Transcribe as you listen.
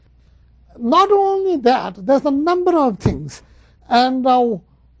not only that, there's a number of things. And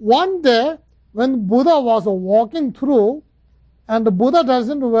one day, when Buddha was walking through, and the Buddha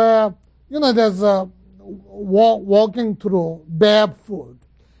doesn't wear, there's walking through barefoot.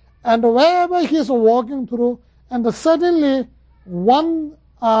 And wherever he's walking through, and suddenly one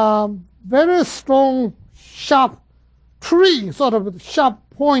very strong, sharp tree, sort of sharp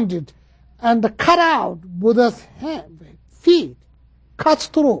pointed, and cut out Buddha's feet, cut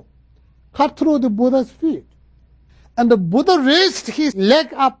through the Buddha's feet. And the Buddha raised his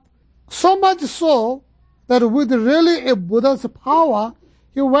leg up so much so that with really a Buddha's power,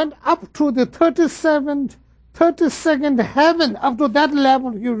 he went up to the 32nd heaven. Up to that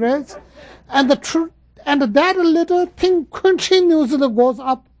level he raised. And that little thing continuously goes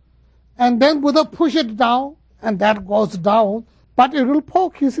up. And then Buddha push it down, and that goes down. But it will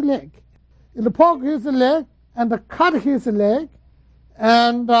poke his leg. It will poke his leg and cut his leg,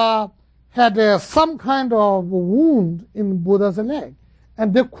 and had some kind of wound in Buddha's leg.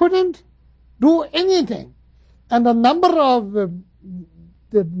 And they couldn't do anything. And a number of the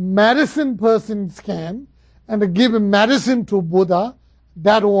medicine persons came and give medicine to Buddha.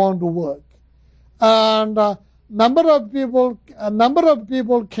 That won't work. And a number of people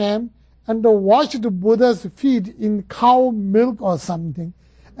came and washed Buddha's feet in cow milk or something,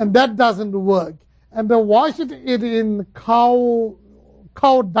 and that doesn't work. And they washed it in cow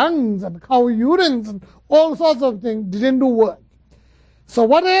dungs and cow urines and all sorts of things. Didn't work. So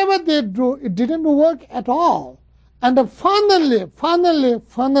whatever they do, it didn't work at all. And finally,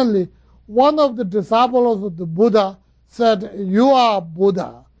 one of the disciples of the Buddha said, "You are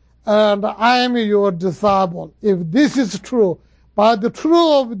Buddha, and I am your disciple. If this is true, by the truth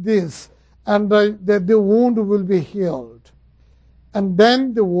of this, and the wound will be healed." And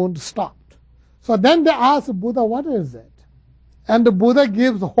then the wound stopped. So then they asked Buddha, "What is it?" And the Buddha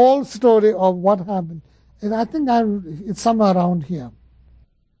gives the whole story of what happened. And I think it's somewhere around here.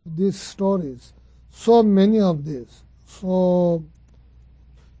 These stories, so many of these. So,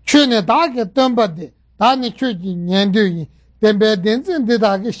 so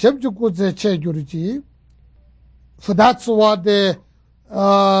that's what the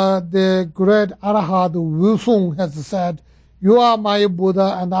great Arahant Wusung has said. "You are my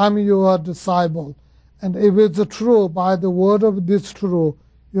Buddha and I'm your disciple. And if it's true, by the word of this truth,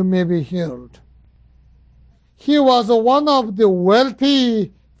 you may be healed." He was one of the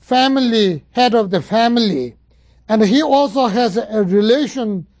wealthy head of the family. And he also has a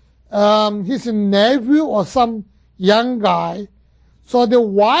relation, his nephew or some young guy. So the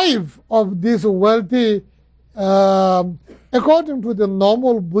wife of this wealthy, according to the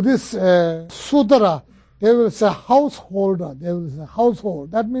normal Buddhist sutra, they will say householder. They will say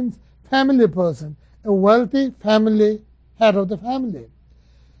household. That means family person, a wealthy family, head of the family.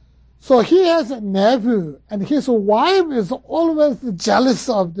 So he has a nephew, and his wife is always jealous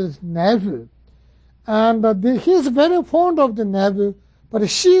of this nephew. And he's very fond of the nephew, but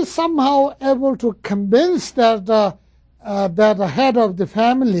she's somehow able to convince that head of the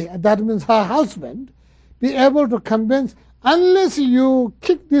family, that means her husband, be able to convince, unless you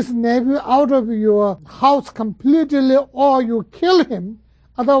kick this nephew out of your house completely or you kill him,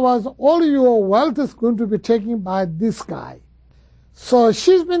 otherwise all your wealth is going to be taken by this guy. So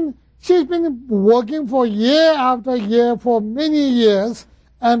she's been working for year after year for many years,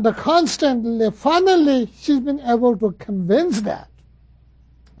 and constantly, finally, she's been able to convince that.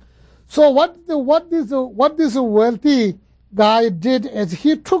 So what this wealthy guy did is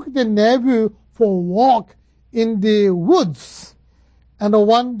he took the nephew for a walk in the woods. And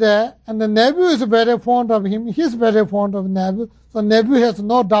one day, and the nephew is very fond of him, he's very fond of nephew, so nephew has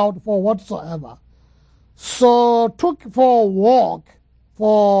no doubt for whatsoever. So took for a walk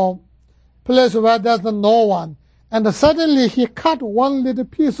for place where there's no one. And suddenly he cut one little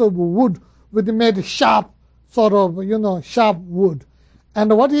piece of wood with made sharp, sort of, sharp wood.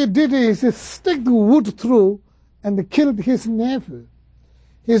 And what he did is he stick the wood through and killed his nephew.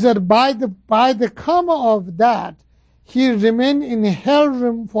 He said by the karma of that, he remained in hell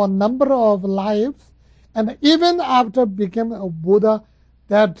room for a number of lives. And even after becoming a Buddha,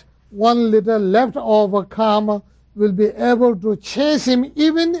 that one little leftover karma will be able to chase him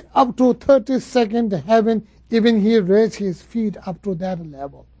even up to 32nd heaven, even he raised his feet up to that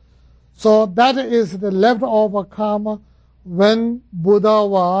level. So that is the leftover karma when Buddha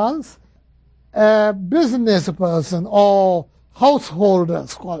was a business person or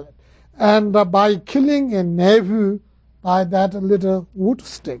householders call it. And by killing a nephew by that little wood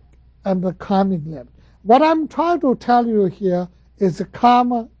stick and the karmic level. What I'm trying to tell you here is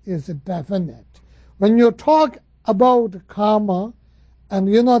karma is definite. When you talk about karma, And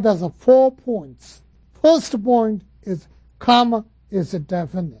there's 4 points. First point is karma is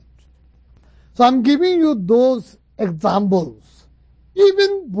definite. So I'm giving you those examples.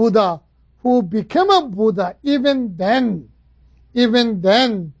 Even Buddha, who became a Buddha, even then,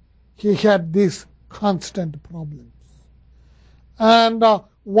 he had these constant problems. And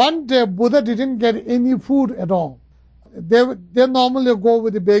one day, Buddha didn't get any food at all. They normally go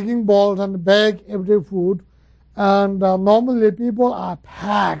with the begging bowls and beg every food. And normally people are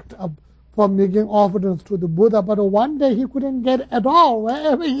packed up for making offerings to the Buddha. But one day he couldn't get at all.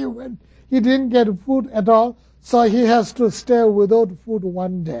 Wherever he went, he didn't get food at all. So he has to stay without food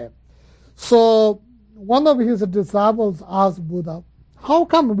one day. So one of his disciples asked Buddha, how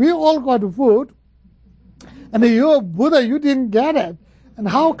come we all got food and you, Buddha, you didn't get it? And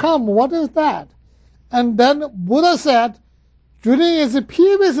how come? What is that? And then Buddha said, during his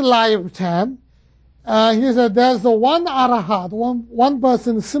previous lifetime, he said there's the one arahat, one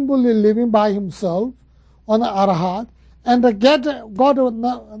person simply living by himself on the arahat, and got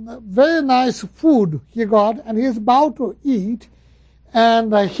a very nice food he got, and he's about to eat.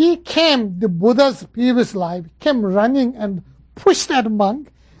 And he came, the Buddha's previous life, came running and pushed that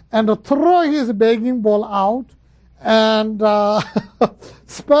monk and threw his begging bowl out and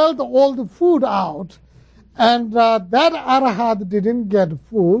spilled all the food out. And that arahat didn't get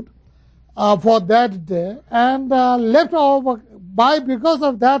food for that day, and left over because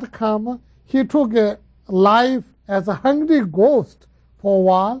of that karma, he took a life as a hungry ghost for a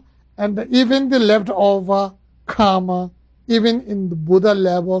while, and even the leftover karma, even in the Buddha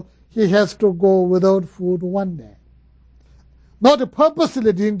level, he has to go without food one day. Not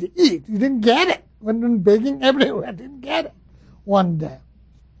purposely didn't eat, he didn't get it. When begging everywhere, didn't get it one day.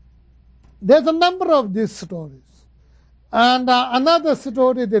 There's a number of these stories. And another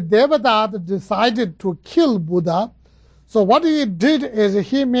story, the Devadatta decided to kill Buddha. So what he did is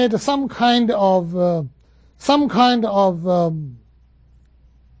he made some kind of the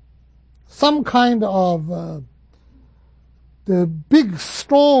big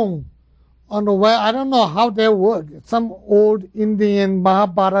stone on the way. I don't know how they work. Some old Indian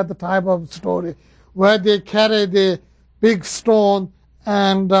Mahabharata type of story where they carry the big stone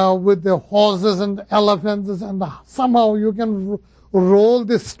and with the horses and elephants, and somehow you can roll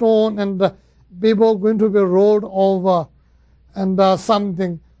the stone and people are going to be rolled over and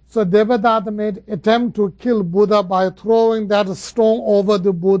something. So Devadatta made attempt to kill Buddha by throwing that stone over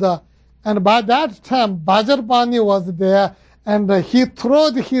the Buddha. And by that time, Vajrapani was there, and he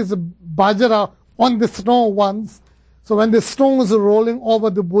threw his Vajra on the stone once. So when the stone is rolling over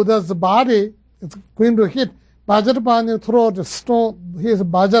the Buddha's body, it's going to hit. Vajrapani threw the stone, his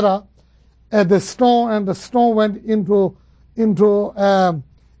Vajra at the stone, and the stone went into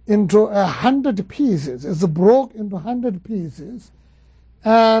 100 pieces. It's broke into 100 pieces.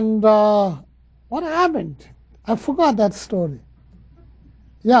 And what happened? I forgot that story.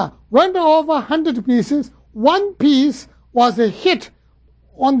 Yeah, went over 100 pieces. One piece was a hit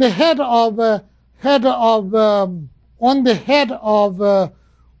on the head of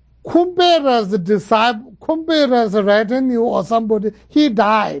Kumbhara's disciple, Kumbhara's retinue or somebody. He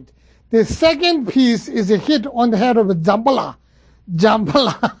died. The second piece is a hit on the head of Jambala,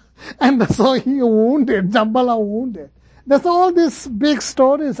 and so he wounded. Jambala wounded. That's all these big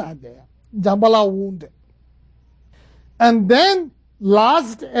stories are there. Jambala wounded. And then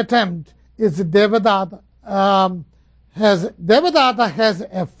last attempt is Devadatta. Devadatta has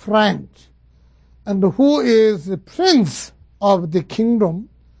a friend, and who is the prince of the kingdom,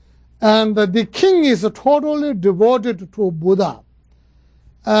 and the king is totally devoted to Buddha.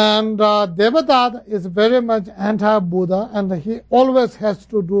 And Devadatta is very much anti-Buddha, and he always has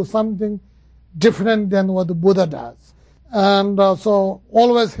to do something different than what the Buddha does. And so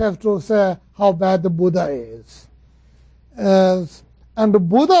always have to say how bad the Buddha is. And the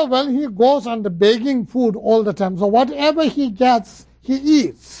Buddha, well, he goes on the begging food all the time. So whatever he gets, he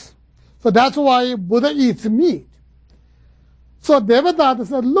eats. So that's why Buddha eats meat. So Devadatta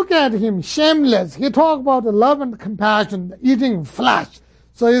said, look at him, shameless. He talked about love and compassion, eating flesh.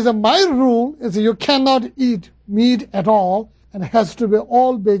 So he said, my rule is you cannot eat meat at all, and it has to be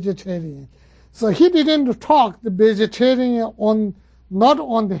all vegetarian. So he didn't talk the vegetarian not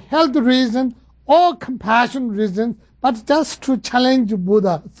on the health reason or compassion reason, but just to challenge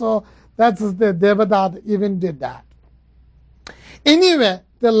Buddha. So that's the Devadatta even did that. Anyway,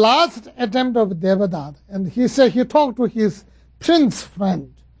 the last attempt of Devadatta, and he said he talked to his prince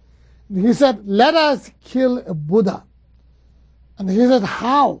friend. He said, let us kill a Buddha. And he said,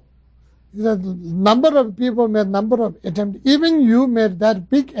 how? He said, number of people made number of attempts. Even you made that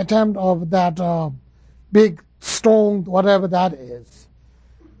big attempt of that big stone, whatever that is.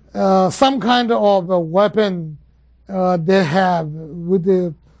 some kind of a weapon they have with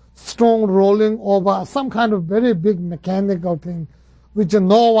the stone rolling over, some kind of very big mechanical thing which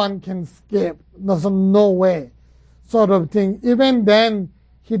no one can escape. There's no way sort of thing. Even then,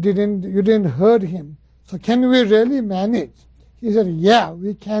 you didn't hurt him. So can we really manage? He said, yeah,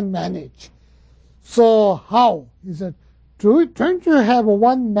 we can manage. So how? He said, don't you have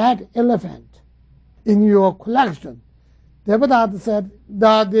one mad elephant in your collection? Devadatta said,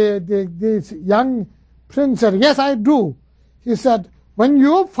 this young prince said, yes, I do. He said, when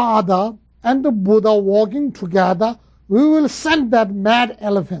your father and the Buddha walking together, we will send that mad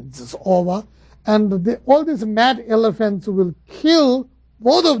elephants over, and all these mad elephants will kill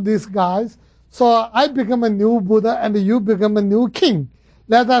both of these guys, so I become a new Buddha and you become a new king.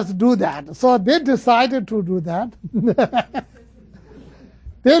 Let us do that. So they decided to do that.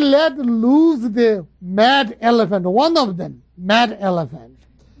 They let loose the mad elephant, one of them, mad elephant,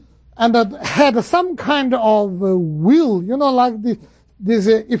 and had some kind of will, like this.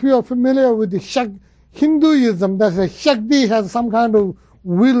 If you are familiar with the Hinduism, that's a Shakti has some kind of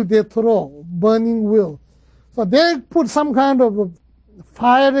will they throw, burning will. So they put some kind of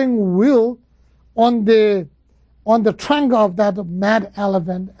firing will on the trunk of that mad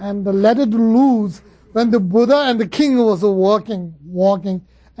elephant and let it loose when the Buddha and the king was walking,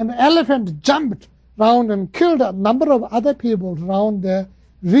 and the elephant jumped round and killed a number of other people around there,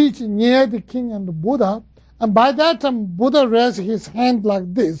 reached near the king and the Buddha, and by that time Buddha raised his hand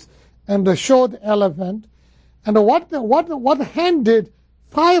like this and showed the elephant, and what hand did?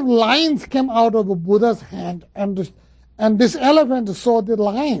 5 lions came out of the Buddha's hand, and this elephant saw the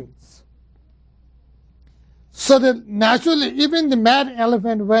lions. So that naturally, even the mad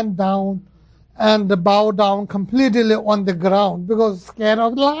elephant went down and bowed down completely on the ground because scared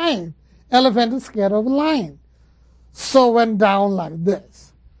of the lion. Elephant is scared of the lion. So went down like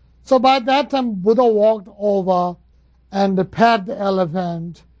this. So by that time, Buddha walked over and pat the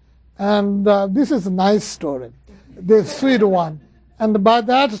elephant. And this is a nice story, the sweet one. And by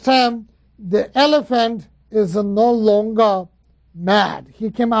that time, the elephant is no longer mad. He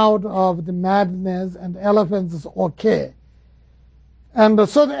came out of the madness, and the elephant is okay. And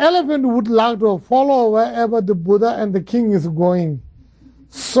so the elephant would like to follow wherever the Buddha and the king is going.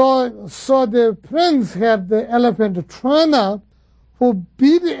 So the prince had the elephant trainer who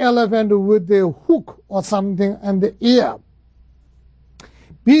beat the elephant with the hook or something and the ear.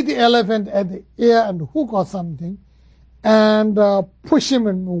 Beat the elephant at the ear and hook or something, and push him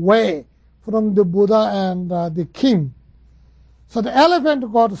away from the Buddha and the king. So the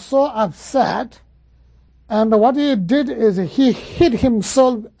elephant got so upset, and what he did is he hit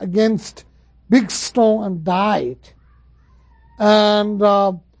himself against big stone and died. And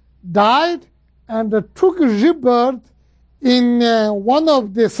took rebirth in one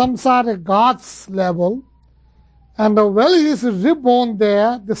of the samsaric gods level. And while he is reborn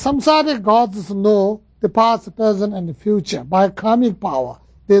there, the samsaric gods know the past, present, and the future by karmic power.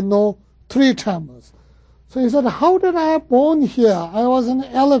 They know 3 terms. So he said, how did I born here? I was an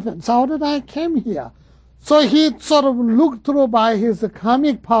elephant. So how did I came here? So he sort of looked through by his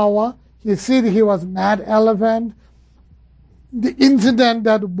karmic power. He said he was mad elephant. The incident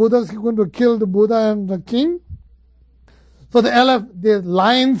that Buddha is going to kill the Buddha and the king. So the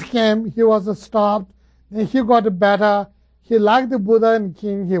lions came. He was stopped. Then he got better. He liked the Buddha and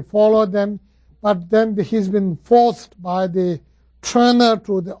king. He followed them. But then he's been forced by the trainer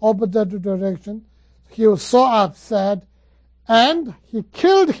to the opposite direction. He was so upset, and he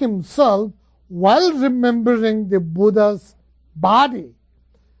killed himself while remembering the Buddha's body.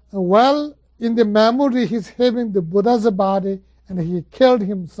 While in the memory he's having the Buddha's body, and he killed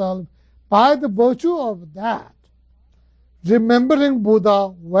himself by the virtue of that, remembering Buddha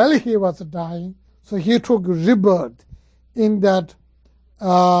while he was dying. So he took rebirth in that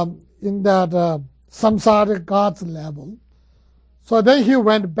samsaric gods level. So then he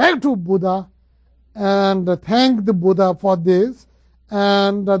went back to Buddha and thanked the Buddha for this.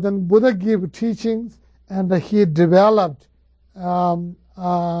 And then Buddha gave teachings, and he developed. He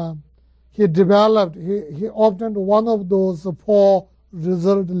obtained one of those 4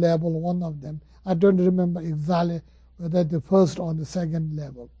 result level, one of them. I don't remember exactly whether the first or the second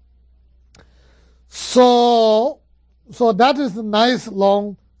level. So that is a nice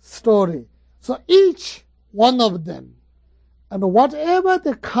long story. So each one of them, and whatever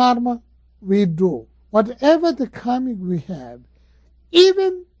the karma we do, whatever the karmic we have,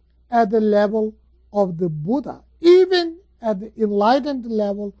 even at the level of the Buddha, even at the enlightened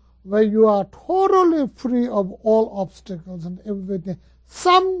level where you are totally free of all obstacles and everything,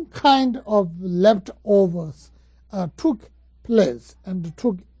 some kind of leftovers took place and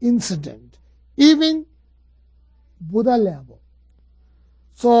took incident, even Buddha level.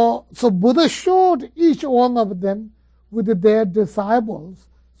 So Buddha showed each one of them with their disciples,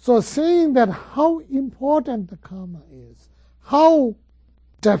 so saying that how important the karma is, how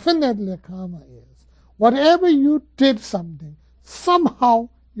definitely karma is. Whatever you did something, somehow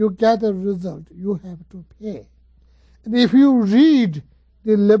you get a result, you have to pay. And if you read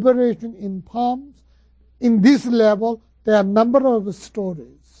the Liberation in Palms, in this level, there are a number of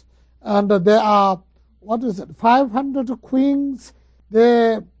stories. And there are, 500 queens.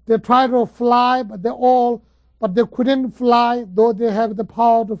 They try to fly, but they couldn't fly, though they have the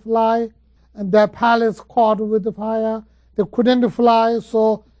power to fly. And their palace caught with the fire. They couldn't fly,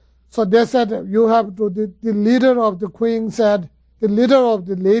 so they said, you have to, the leader of the queen said, the leader of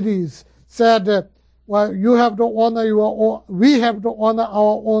the ladies said, well, you have to honor we have to honor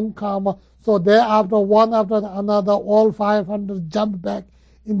our own karma. So thereafter, one after another, all 500 jumped back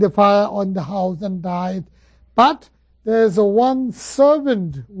in the fire on the house and died. But there's one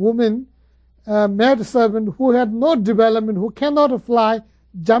servant woman, maid servant, who had no development, who cannot fly,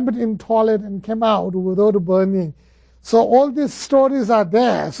 jumped in toilet and came out without burning. So all these stories are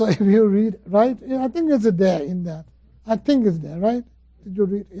there. So if you read, right? I think it's there in that. I think it's there, right? Did you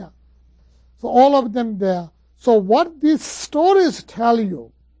read? Yeah. So all of them there. So what these stories tell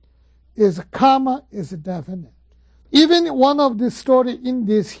you is karma is definite. Even one of the story in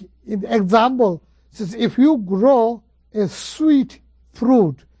the example says, if you grow a sweet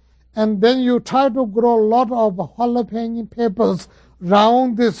fruit and then you try to grow a lot of jalapeno peppers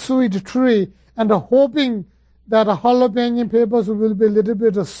around the sweet tree and hoping that jalapeno peppers will be a little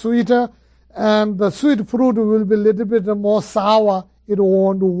bit sweeter and the sweet fruit will be a little bit more sour, it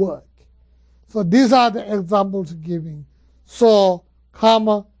won't work. So these are the examples giving. So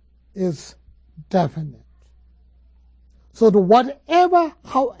karma is definite. So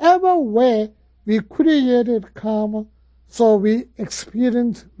however way we created karma, so we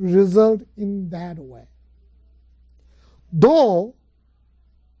experience result in that way. Though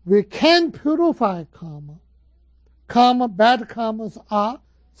we can purify karma, bad karmas are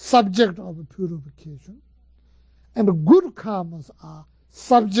subject of purification, and good karmas are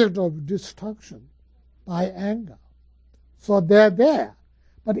subject of destruction by anger. So they're there.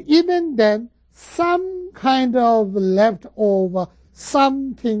 But even then, some kind of leftover,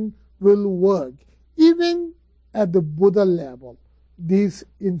 something will work. Even at the Buddha level, these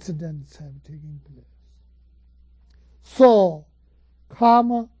incidents have taken place. So,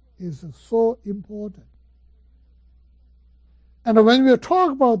 karma is so important. And when we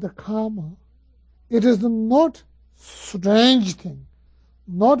talk about the karma, it is not strange thing,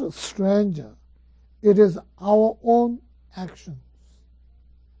 not a stranger. It is our own actions,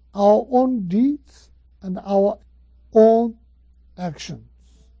 our own deeds, and our own actions.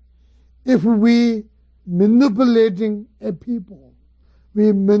 If we manipulating a people,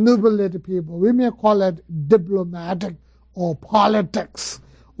 we manipulate people. We may call it diplomatic or politics,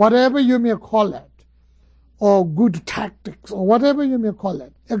 whatever you may call it, or good tactics, or whatever you may call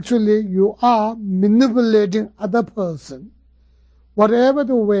it. Actually, you are manipulating other person, whatever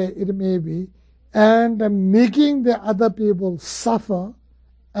the way it may be, and making the other people suffer,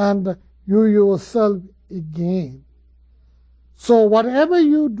 and you yourself gain. So whatever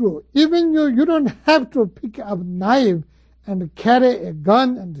you do, even you don't have to pick up a knife and carry a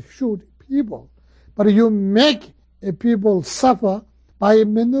gun and shoot people, but you make a people suffer by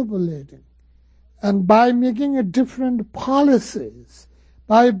manipulating and by making a different policies,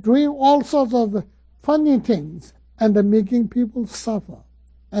 by doing all sorts of funny things and making people suffer.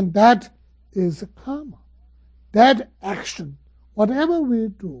 And that is karma. That action, whatever we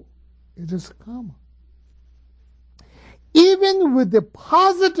do, it is karma. Even with the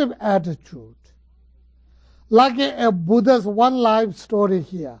positive attitude, like a Buddha's one life story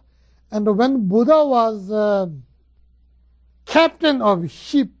here. And when Buddha was captain of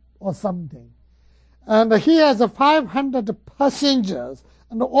ship or something, and he has 500 passengers,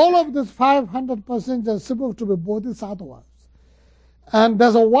 and all of these 500 passengers are supposed to be bodhisattvas. And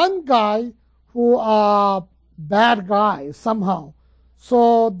there's one guy who are bad guy somehow.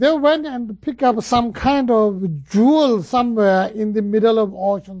 So they went and picked up some kind of jewel somewhere in the middle of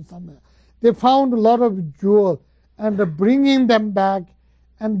ocean somewhere. They found a lot of jewel and bringing them back.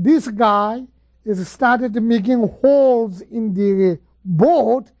 And this guy started making holes in the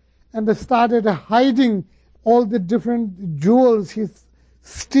boat and started hiding all the different jewels. He'd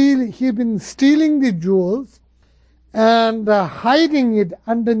been stealing the jewels and hiding it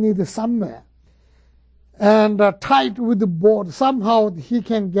underneath somewhere. And tied with the board. Somehow he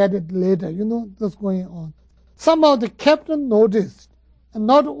can get it later. That's going on. somehow the captain noticed, and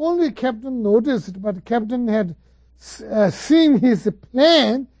not only captain noticed, but captain had seen his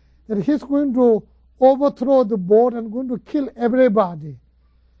plan that he's going to overthrow the boat and going to kill everybody.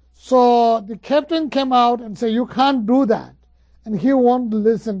 So the captain came out and said, you can't do that. And he won't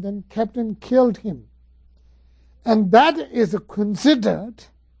listen. Then captain killed him. And that is considered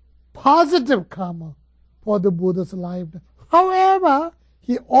positive karma for the Buddha's lifetime. However,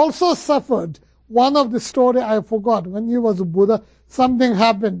 he also suffered. One of the story I forgot, when he was a Buddha, something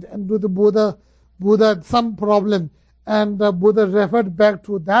happened and to the Buddha some problem, and the Buddha referred back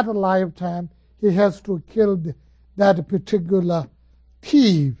to that lifetime. He has to kill that particular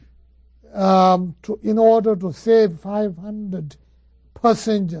thief in order to save 500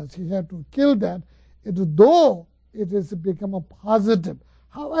 passengers. He had to kill that, though it has become a positive.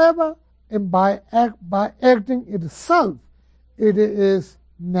 However, by acting itself, it is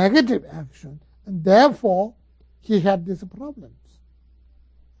negative action, and therefore he had these problems.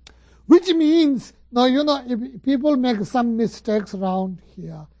 Which means, now if people make some mistakes around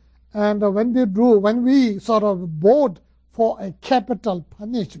here, and when we sort of vote for a capital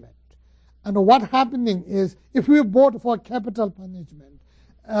punishment, and what happening is, if we vote for capital punishment,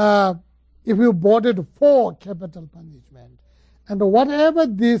 if we voted for capital punishment, and whatever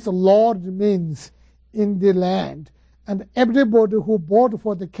this law means in the land, and everybody who voted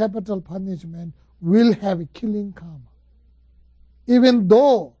for the capital punishment will have a killing karma. Even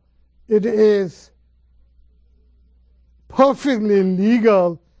though it is perfectly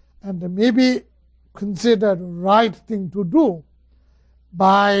legal and maybe considered right thing to do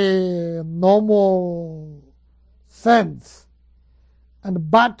by normal sense,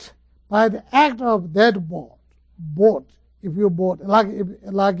 but by the act of that vote, if you vote,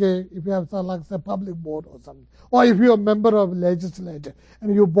 if you have a public vote or something, or if you're a member of legislature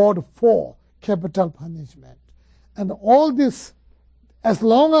and you vote for capital punishment, and all this, as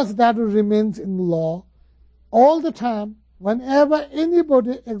long as that remains in law, all the time, whenever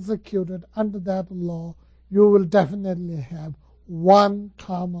anybody executed under that law, you will definitely have one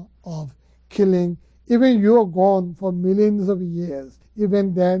karma of killing. Even you are gone for millions of years,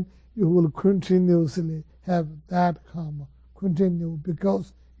 even then you will continuously have that karma continue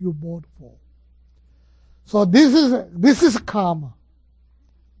because you vote for. So this is karma.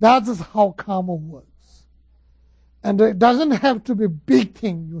 That is how karma works. And it doesn't have to be a big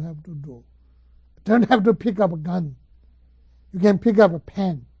thing you have to do. You don't have to pick up a gun. You can pick up a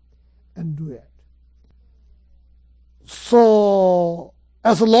pen and do it. So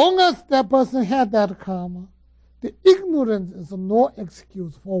as long as that person had that karma, the ignorance is no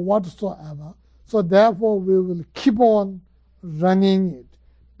excuse for whatsoever. So therefore we will keep on running it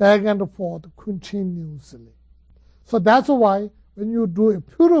back and forth continuously. So that's why when you do a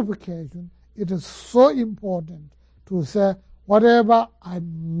purification, it is so important to say whatever I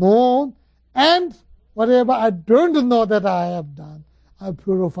know and whatever I don't know that I have done, I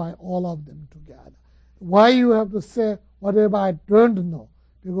purify all of them together. Why you have to say whatever I don't know?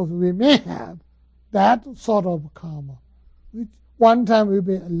 Because we may have that sort of karma, which one time will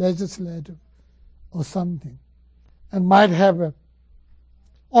be a legislative or something, and might have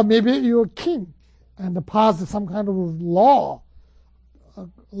or maybe you're a king and pass some kind of law,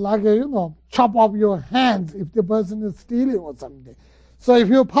 like chop off your hands if the person is stealing or something. So if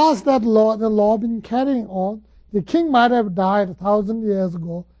you pass that law, the law been carrying on, the king might have died 1,000 years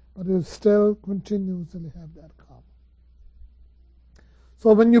ago, but you still continuously have that karma.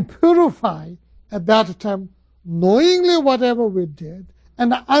 So when you purify at that time, knowingly whatever we did,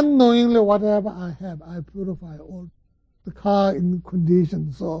 and unknowingly whatever I have, I purify all the car in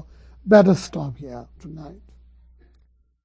condition. So better stop here tonight.